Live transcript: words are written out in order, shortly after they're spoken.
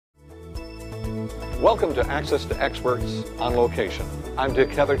Welcome to Access to Experts on Location. I'm Dick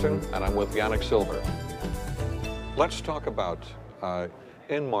Heatherton, and I'm with Yanik Silver. Let's talk about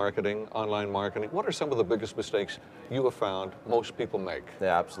in marketing, online marketing. What are some of the biggest mistakes you have found most people make?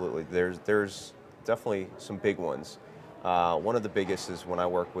 Yeah, absolutely. There's definitely some big ones. One of the biggest is when I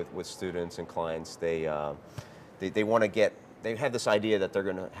work with students and clients. They want to get. They have this idea that they're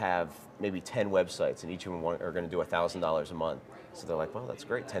going to have maybe 10 websites, and each of them are going to do $1,000 a month. So they're like, well, that's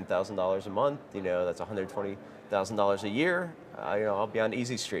great, $10,000 a month. You know, that's $120,000 a year. I'll be on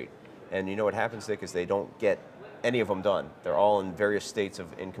Easy Street. And you know what happens, Dick, is they don't get any of them done. They're all in various states of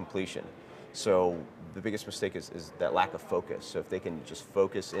incompletion. So the biggest mistake is that lack of focus. So if they can just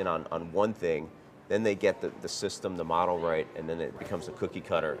focus in on one thing, then they get the system, the model right, and then it becomes a cookie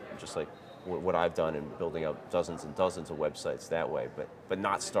cutter, just like what I've done in building up dozens and dozens of websites that way, but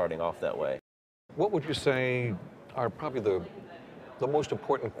not starting off that way. What would you say are probably the most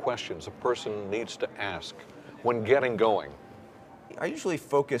important questions a person needs to ask when getting going? I usually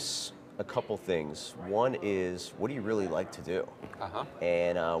focus a couple things. One is, what do you really like to do?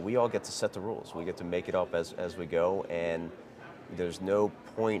 And we all get to set the rules. We get to make it up as we go, and there's no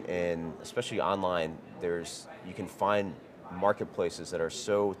point in, especially online, you can find marketplaces that are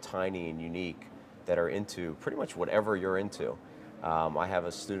so tiny and unique that are into pretty much whatever you're into. I have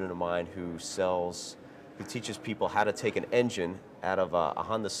a student of mine who teaches people how to take an engine out of a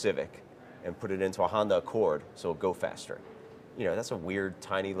Honda Civic and put it into a Honda Accord so it'll go faster. You know, that's a weird,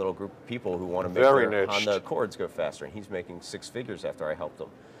 tiny little group of people who want to make their Honda Accords go faster, and he's making 6 figures after I helped him.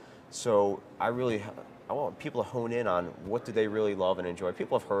 So I want people to hone in on what do they really love and enjoy.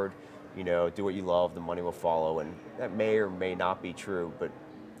 People have heard, do what you love, the money will follow, and that may or may not be true, but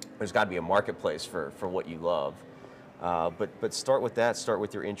there's got to be a marketplace for what you love. But start with that. Start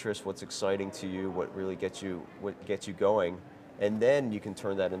with your interests. What's exciting to you? What really gets you going? And then you can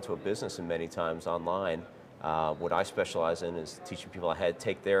turn that into a business. And many times online, what I specialize in is teaching people how to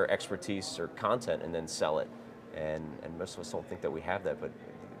take their expertise or content and then sell it. And most of us don't think that we have that, but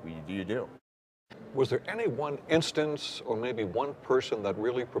you do. Was there any one instance or maybe one person that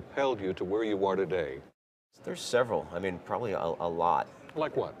really propelled you to where you are today? There's several. I mean, probably a lot.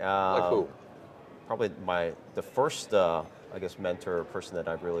 Like what? Like who? Probably the first, mentor or person that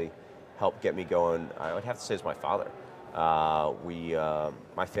I've really helped get me going, I would have to say is my father.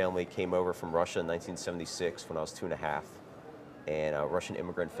 My family came over from Russia in 1976 when I was 2.5, and a Russian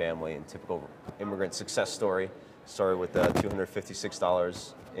immigrant family, and typical immigrant success story. Started with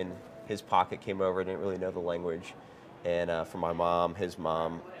 $256 in his pocket, came over, didn't really know the language, and for my mom,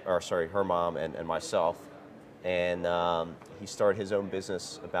 her mom, and myself, and he started his own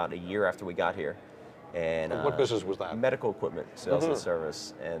business about a year after we got here. And what business was that? Medical equipment, sales and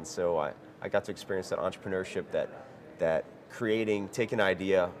service. And so I got to experience that entrepreneurship, that taking an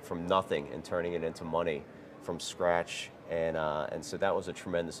idea from nothing and turning it into money from scratch. And so that was a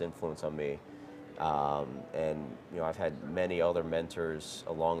tremendous influence on me. And I've had many other mentors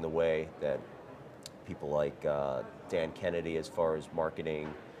along the way, that people like Dan Kennedy as far as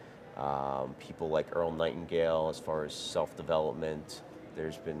marketing, people like Earl Nightingale as far as self-development.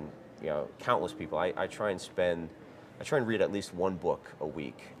 There's been countless people. I try and read at least one book a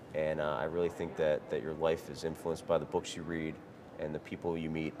week, and I really think that your life is influenced by the books you read and the people you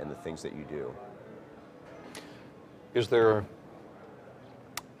meet and the things that you do. Is there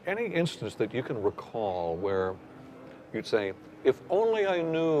any instance that you can recall where you'd say, if only I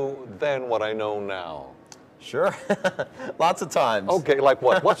knew then what I know now? Sure, lots of times. Okay, like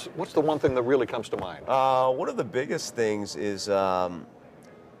what? What's the one thing that really comes to mind? One of the biggest things is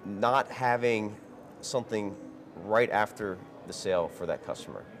not having something right after the sale for that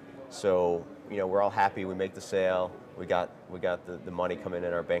customer. So we're all happy, we make the sale, we got the money coming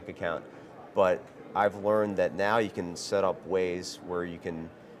in our bank account, but I've learned that now you can set up ways where you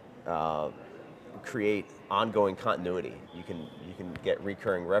can create ongoing continuity. You can get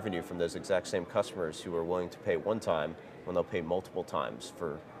recurring revenue from those exact same customers who are willing to pay one time when they'll pay multiple times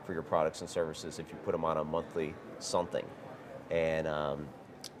for your products and services if you put them on a monthly something. And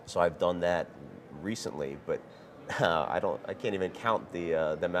so I've done that recently, but I can't even count the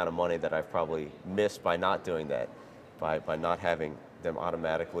amount of money that I've probably missed by not doing that, by not having them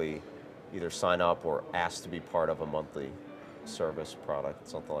automatically either sign up or ask to be part of a monthly service product,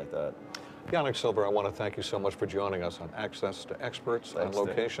 something like that. Yanik Silver, I want to thank you so much for joining us on Access to Experts on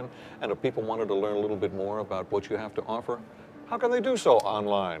Location. And if people wanted to learn a little bit more about what you have to offer, how can they do so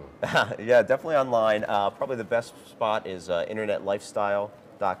online? Yeah, definitely online. Probably the best spot is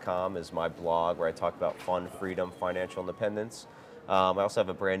internetlifestyle.com is my blog, where I talk about fun, freedom, financial independence. I also have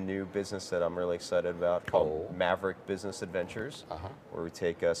a brand new business that I'm really excited about called Oh. Maverick Business Adventures, where we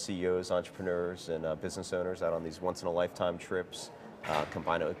take CEOs, entrepreneurs, and business owners out on these once-in-a-lifetime trips,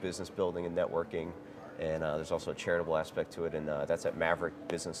 combine it with business building and networking, and there's also a charitable aspect to it, and that's at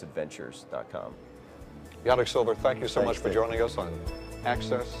maverickbusinessadventures.com. Yanik Silver, thank you so Thanks, much for Dave. joining us on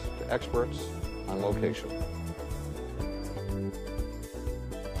Access to Experts on Location.